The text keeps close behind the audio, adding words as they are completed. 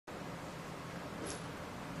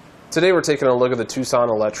Today we're taking a look at the Tucson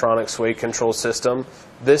electronic sway control system.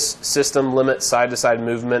 This system limits side-to-side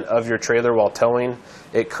movement of your trailer while towing.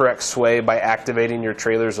 It corrects sway by activating your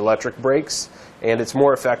trailer's electric brakes, and it's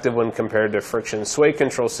more effective when compared to friction sway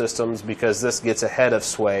control systems because this gets ahead of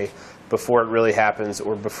sway before it really happens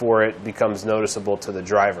or before it becomes noticeable to the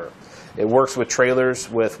driver. It works with trailers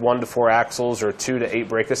with 1 to 4 axles or 2 to 8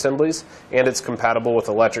 brake assemblies, and it's compatible with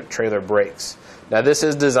electric trailer brakes. Now this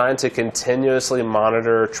is designed to continuously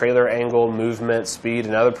monitor trailer angle, movement, speed,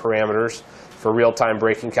 and other parameters for real-time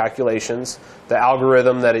braking calculations. The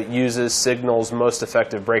algorithm that it uses signals most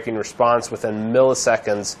effective braking response within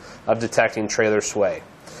milliseconds of detecting trailer sway.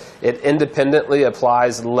 It independently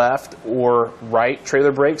applies left or right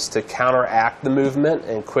trailer brakes to counteract the movement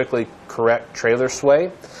and quickly correct trailer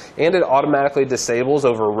sway. And it automatically disables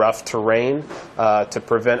over rough terrain to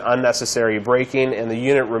prevent unnecessary braking, and the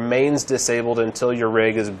unit remains disabled until your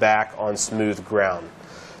rig is back on smooth ground.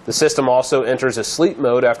 The system also enters a sleep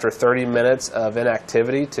mode after 30 minutes of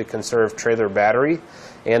inactivity to conserve trailer battery,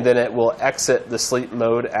 and then it will exit the sleep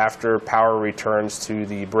mode after power returns to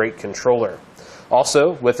the brake controller.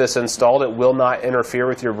 Also, with this installed, it will not interfere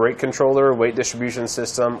with your brake controller, weight distribution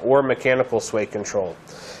system, or mechanical sway control.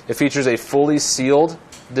 It features a fully sealed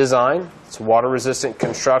design. It's water-resistant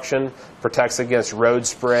construction, protects against road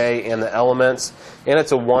spray and the elements, and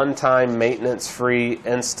it's a one-time maintenance-free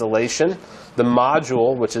installation. The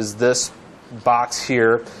module, which is this box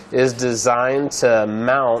here, is designed to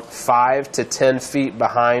mount 5 to 10 feet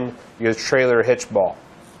behind your trailer hitch ball.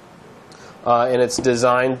 And it's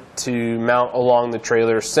designed to mount along the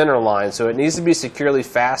trailer center line, so it needs to be securely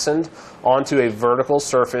fastened onto a vertical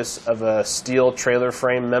surface of a steel trailer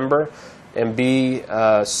frame member, and be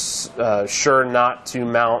sure not to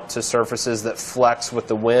mount to surfaces that flex with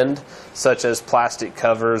the wind, such as plastic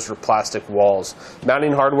covers or plastic walls.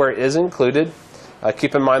 Mounting hardware is included.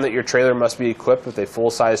 Keep in mind that your trailer must be equipped with a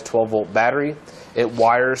full-size 12-volt battery. It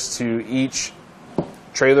wires to each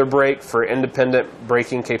trailer brake for independent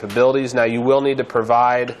braking capabilities. Now you will need to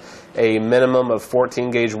provide a minimum of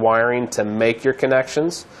 14-gauge wiring to make your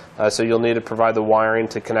connections. So you'll need to provide the wiring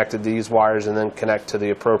to connect to these wires and then connect to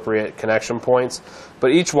the appropriate connection points.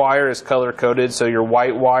 But each wire is color-coded, so your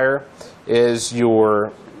white wire is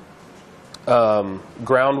your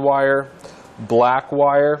ground wire. Black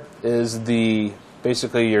wire is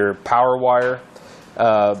basically your power wire.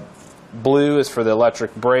 Blue is for the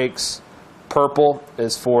electric brakes. Purple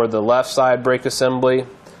is for the left side brake assembly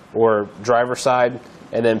or driver side,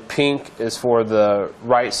 and then pink is for the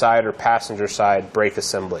right side or passenger side brake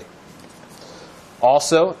assembly.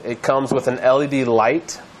 Also, it comes with an LED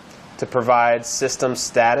light to provide system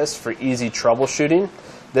status for easy troubleshooting.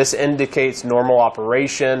 This indicates normal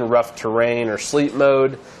operation, rough terrain or sleep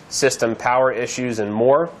mode, system power issues, and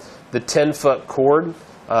more. The 10-foot cord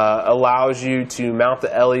allows you to mount the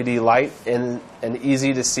LED light in an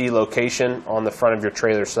easy-to-see location on the front of your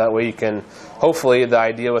trailer. So that way you can, hopefully the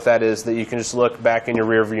idea with that is that you can just look back in your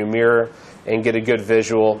rearview mirror and get a good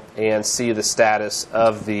visual and see the status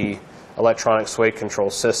of the electronic sway control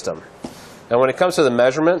system. Now when it comes to the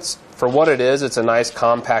measurements, for what it is, it's a nice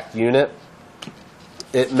compact unit.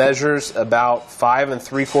 It measures about 5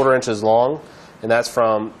 3/4 inches long, and that's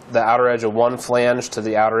from the outer edge of one flange to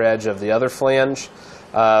the outer edge of the other flange.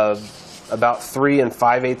 About 3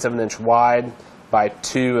 5/8 of an inch wide by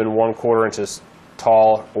 2 1/4 inches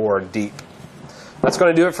tall or deep. That's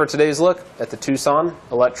going to do it for today's look at the Tucson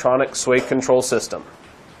electronic sway control system.